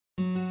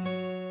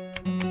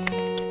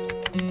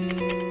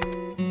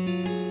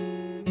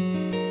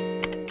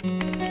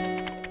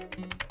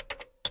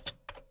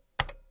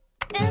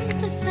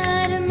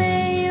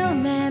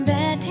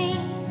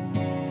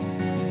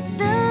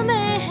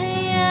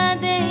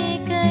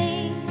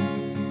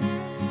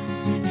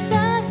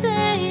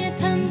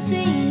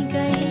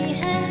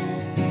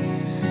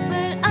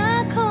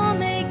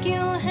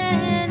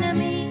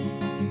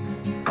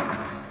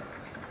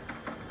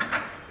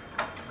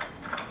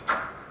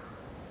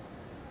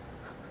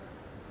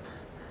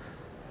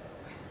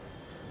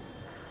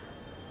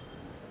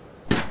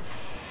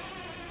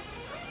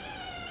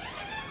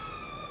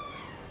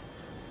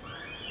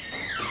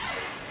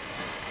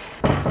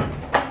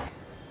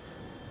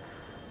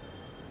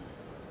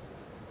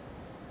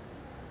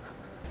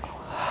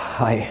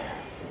Hi.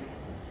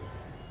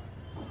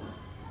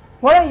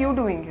 What are you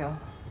doing here?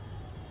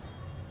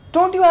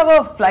 Don't you have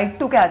a flight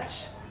to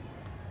catch?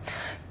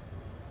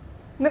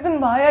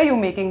 Nitin, why are you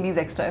making these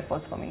extra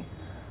efforts for me?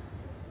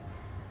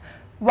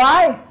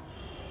 Why?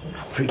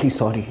 I'm really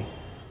sorry.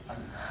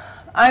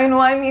 I know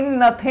I mean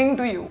nothing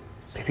to you.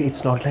 Baby,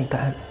 it's not like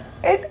that.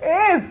 It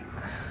is.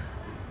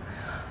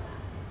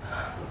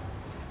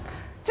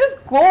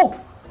 Just go.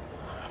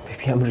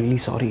 Baby, I'm really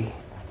sorry.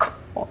 Come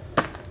on.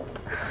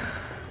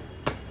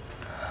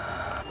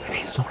 Baby,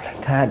 it's not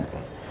like that.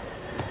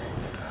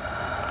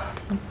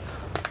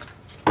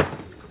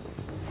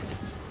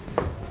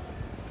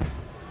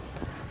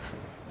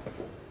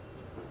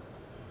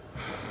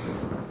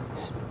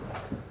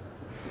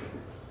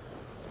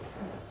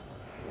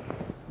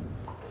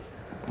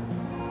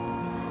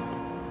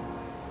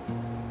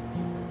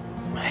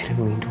 I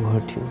didn't mean to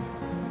hurt you.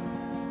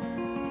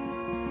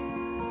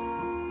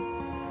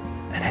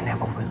 And I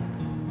never will.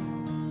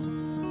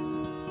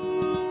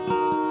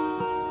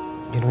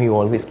 You know, you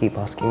always keep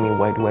asking me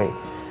why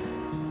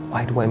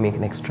do I make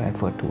an extra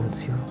effort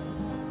towards you?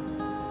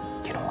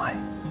 You know why?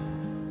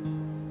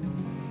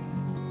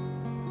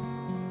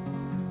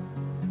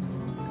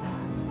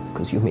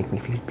 Because you make me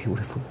feel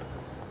beautiful.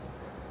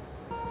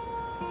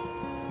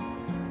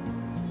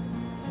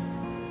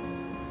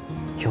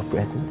 Your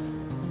presence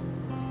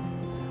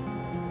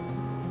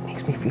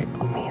makes me feel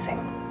amazing.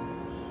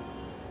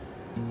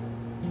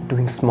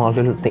 Doing small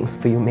little things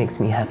for you makes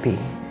me happy.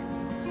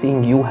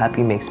 Seeing you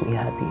happy makes me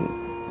happy.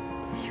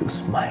 You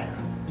smile.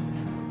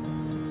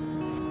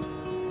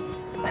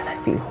 And I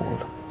feel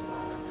whole.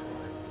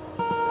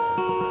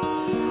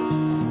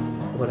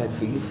 What I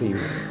feel for you,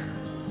 it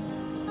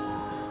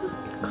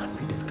can't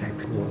be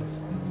described in words.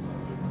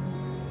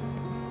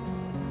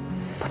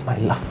 But my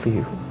love for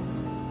you,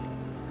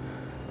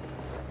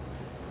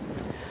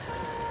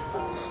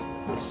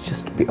 it's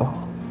just pure.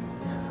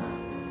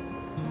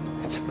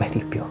 It's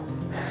very pure.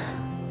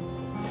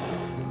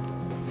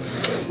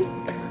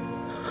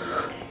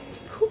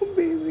 Oh,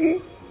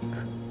 baby.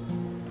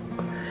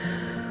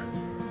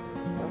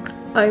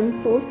 I'm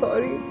so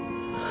sorry.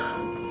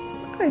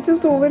 I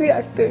just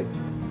overreacted.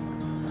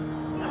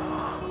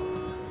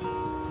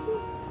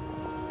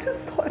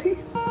 Just sorry.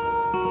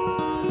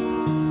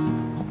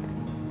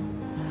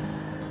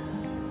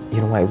 You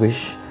know, I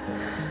wish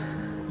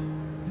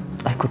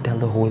I could tell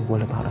the whole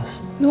world about us.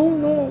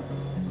 No.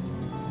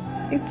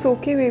 It's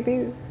okay,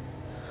 baby.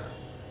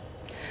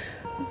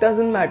 It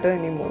doesn't matter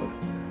anymore.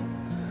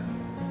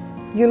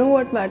 You know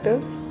what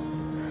matters?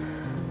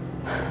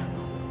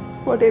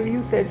 Whatever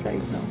you said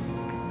right now.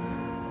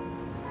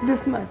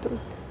 This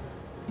matters.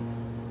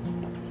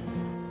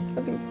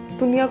 अभी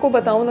दुनिया को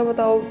बताओ ना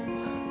बताओ,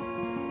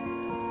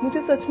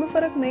 मुझे सच में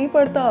फर्क नहीं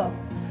पड़ता.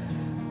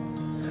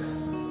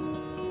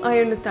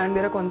 I understand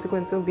there are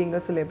consequences of being a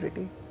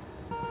celebrity.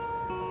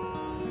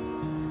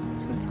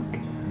 So it's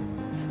okay.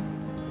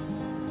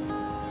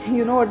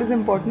 You know what is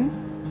important?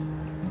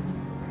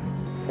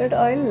 That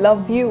I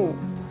love you.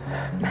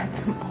 That's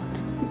important.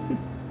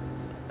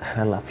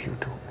 And I love you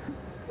too.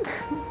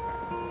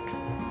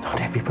 Not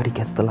everybody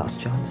gets the last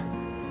chance.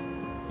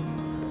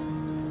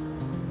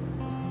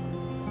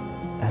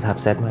 As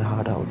I've said my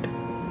heart out,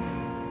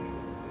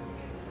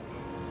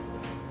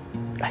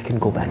 I can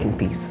go back in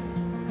peace.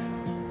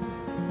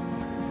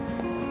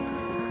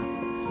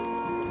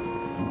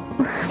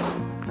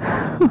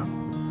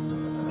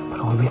 But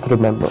always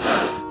remember,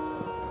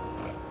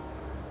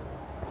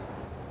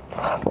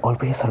 I'm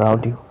always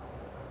around you.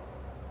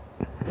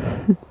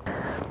 And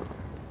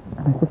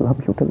I will love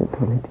you till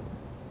eternity.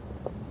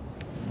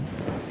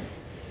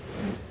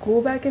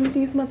 Go back in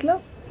peace,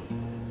 matlab?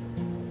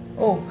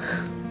 Oh,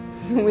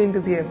 you mean to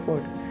the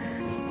airport?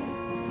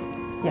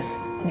 Yeah,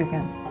 you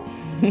can.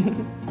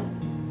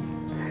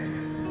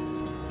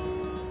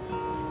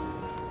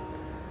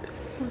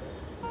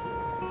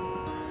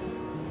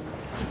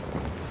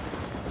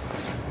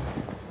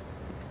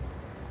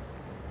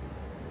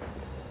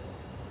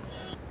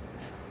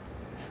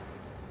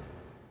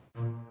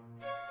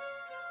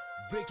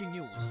 Breaking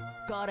news,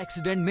 car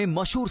accident में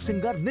मशहूर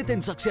singer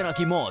Nitin Saxena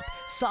की मौत,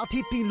 साथ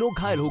ही 3 लोग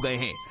घायल हो गए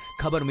हैं.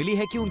 खबर मिली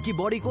है कि उनकी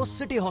बॉडी को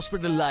सिटी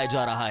हॉस्पिटल लाया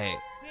जा रहा है.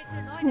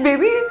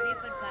 बेबी,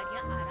 पर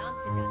गाड़ियां आराम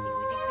से जाती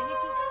हुई दिख रही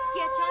थी कि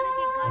अचानक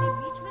एक गाड़ी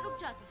बीच में रुक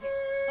जाती है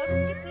और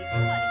उसके पीछे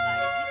वाली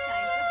गाड़ी भी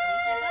टाइम पर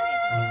ब्रेक लगा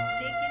लेती है.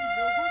 लेकिन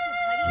लोगों से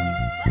भरी इस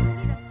बस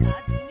की रफ्तार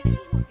धीमी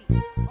नहीं होती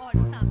और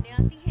सामने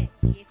आती है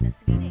ये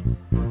तस्वीरें.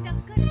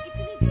 टक्कर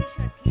इतनी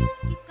भीषण थी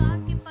कि कार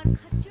के पर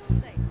खच्चे हो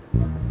गए.